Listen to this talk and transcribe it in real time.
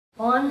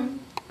1,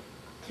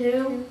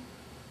 2,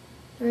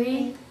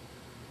 3,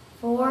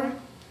 4,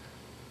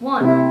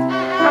 1.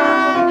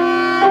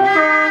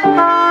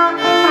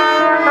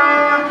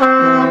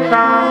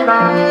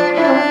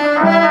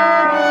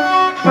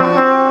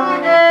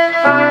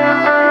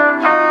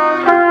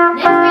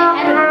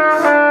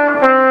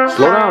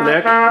 Slow down,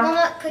 Nick.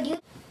 Mama, could you?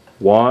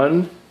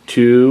 1,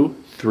 2,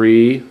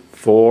 3,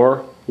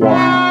 4,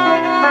 1.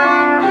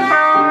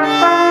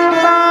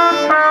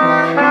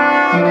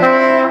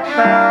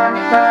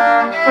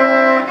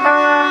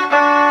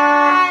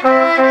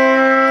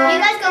 You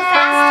guys go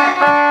faster.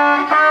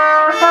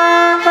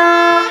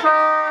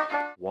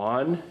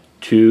 1,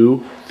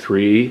 2,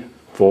 3,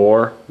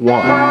 4,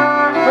 1.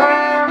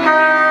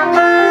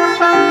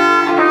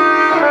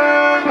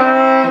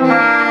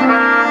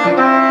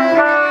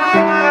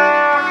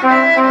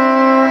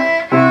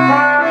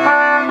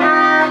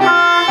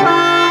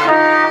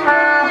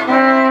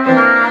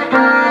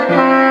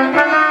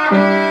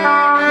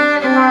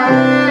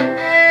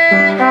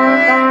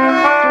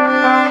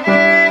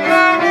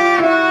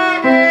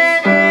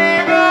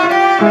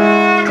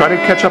 Try to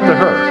catch up to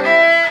her.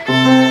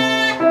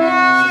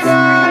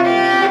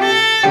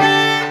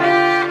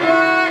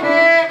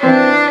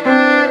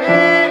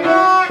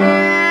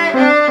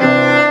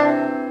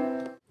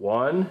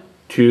 One,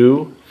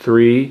 2,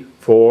 3,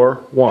 4,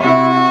 1.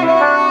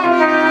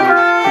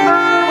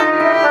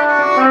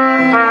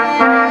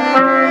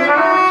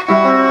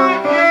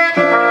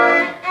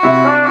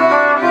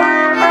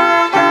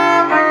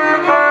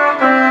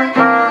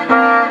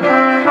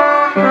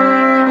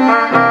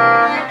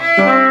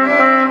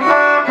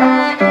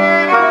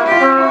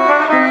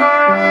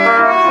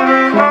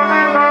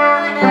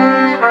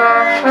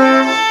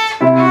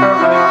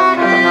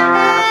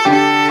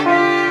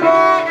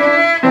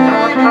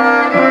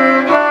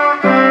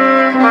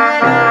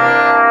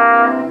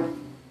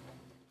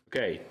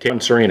 Okay, Tim,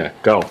 Serena,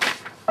 go.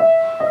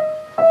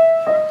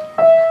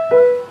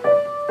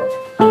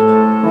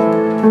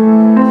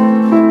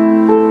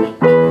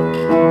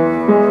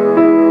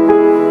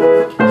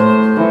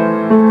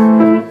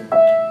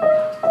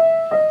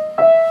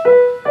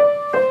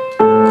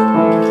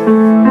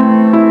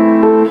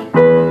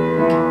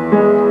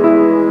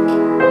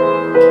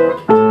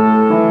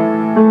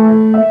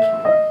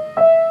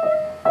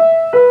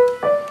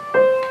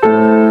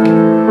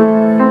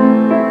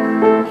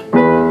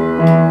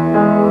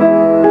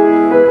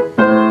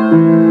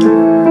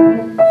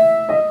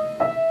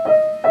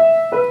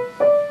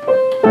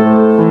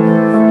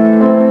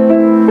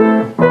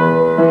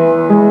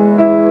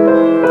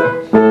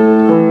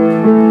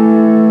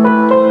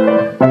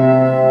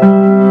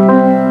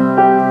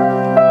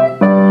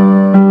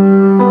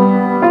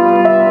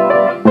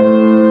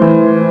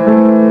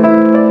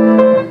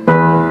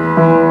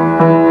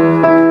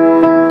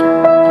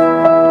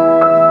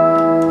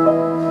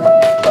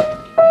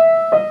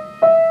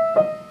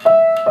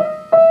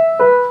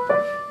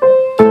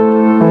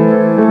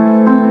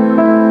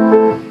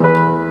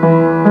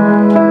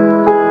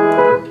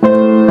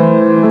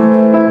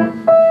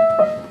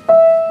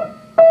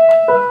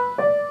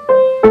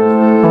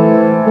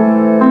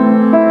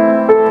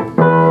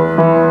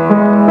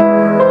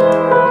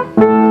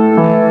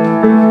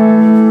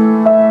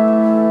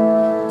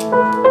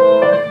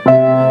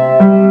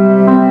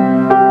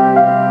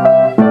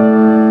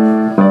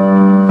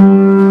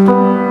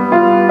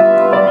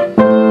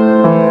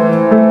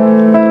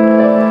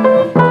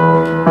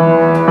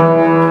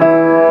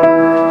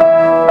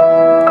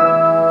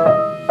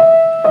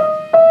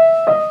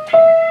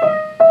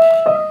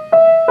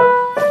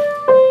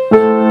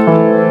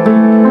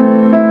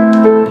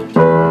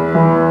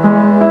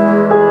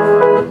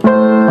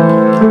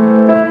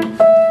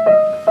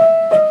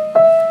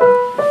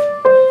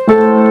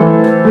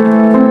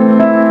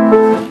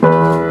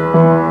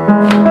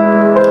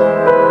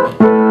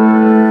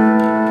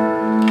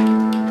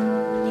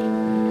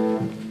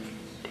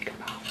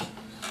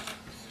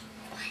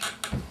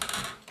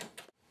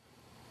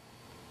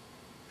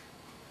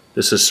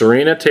 This is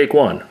Serena, take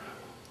 1.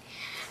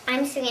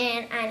 I'm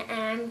Serena and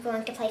I'm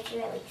going to play for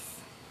release.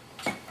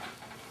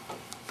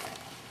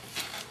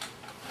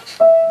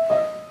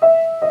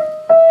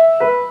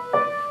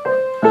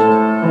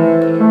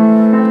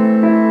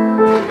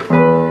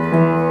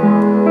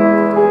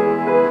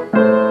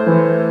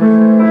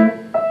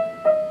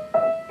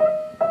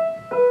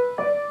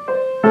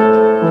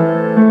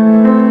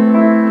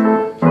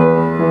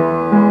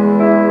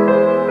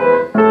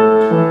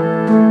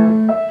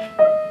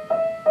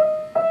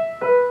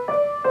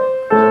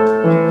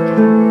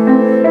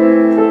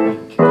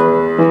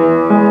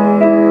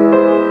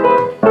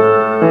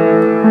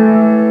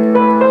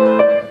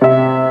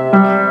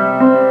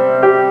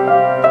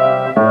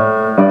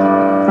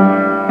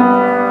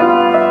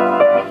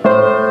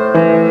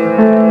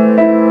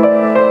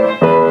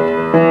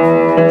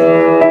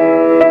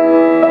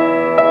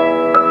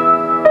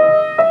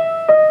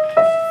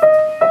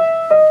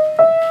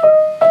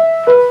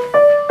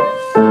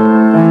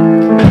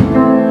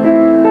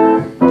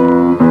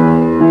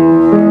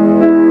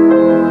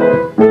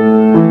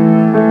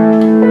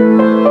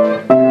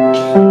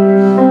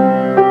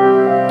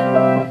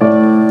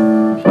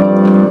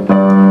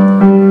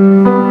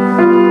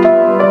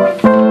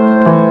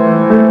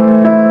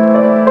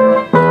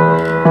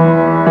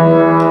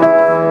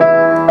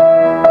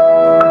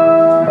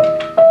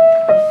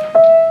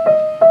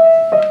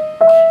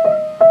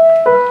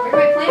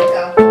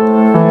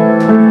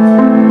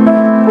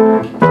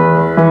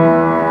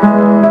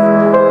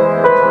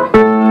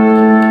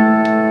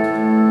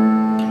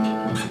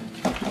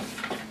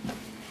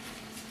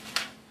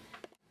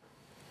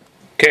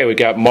 Okay, we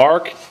got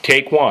Mark,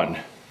 take 1.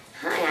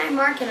 Hi, I'm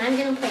Mark, and I'm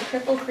going to play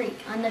Cripple Creek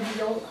on the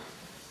viola.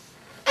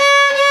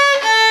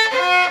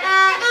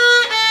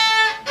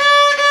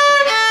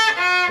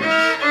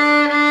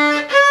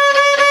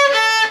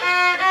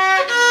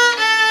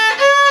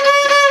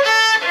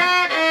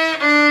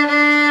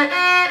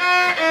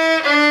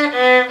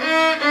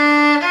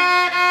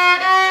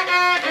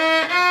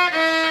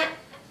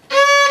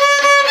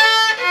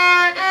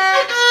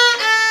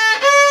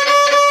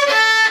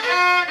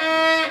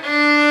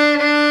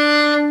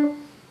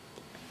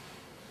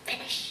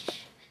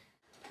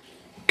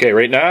 Okay,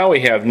 right now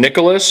we have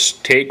Nicholas,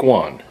 take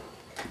 1.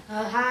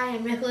 Hi,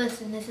 I'm Nicholas,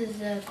 and this is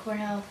the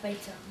Cornell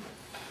fight song.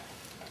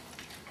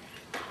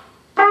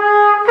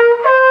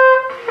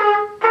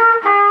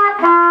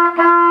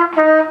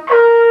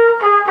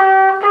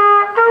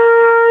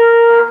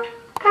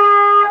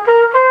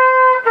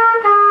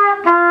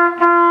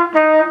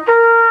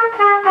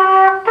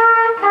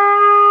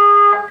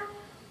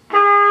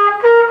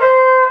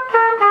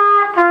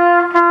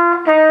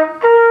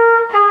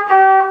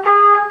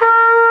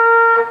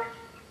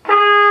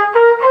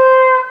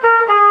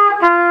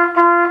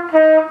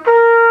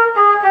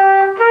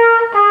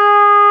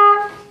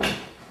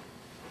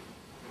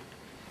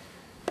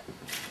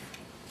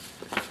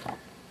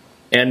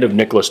 End of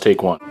Nicholas,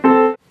 take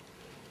 1.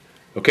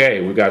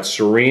 Okay, we got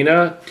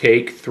Serena,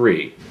 take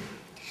 3.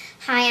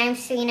 Hi, I'm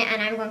Serena,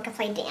 and I'm going to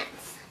play dance.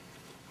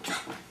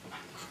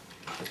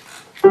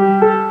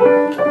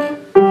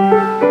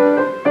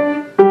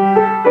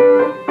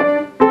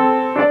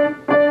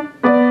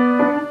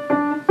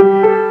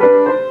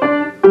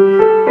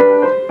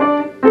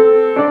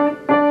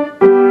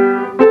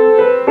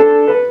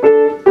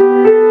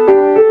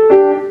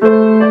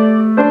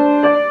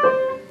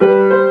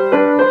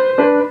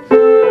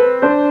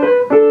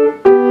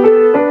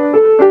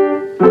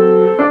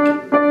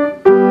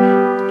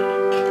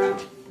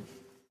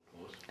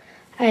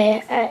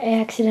 I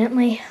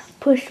accidentally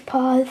pushed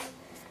pause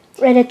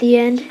right at the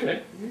end.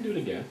 Okay, you can do it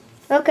again.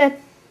 Okay,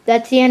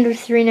 that's the end of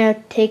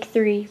Serena, take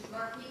 3.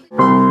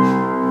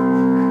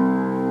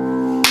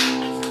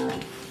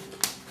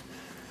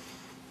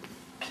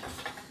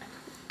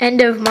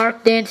 End of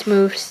Mark dance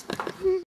moves.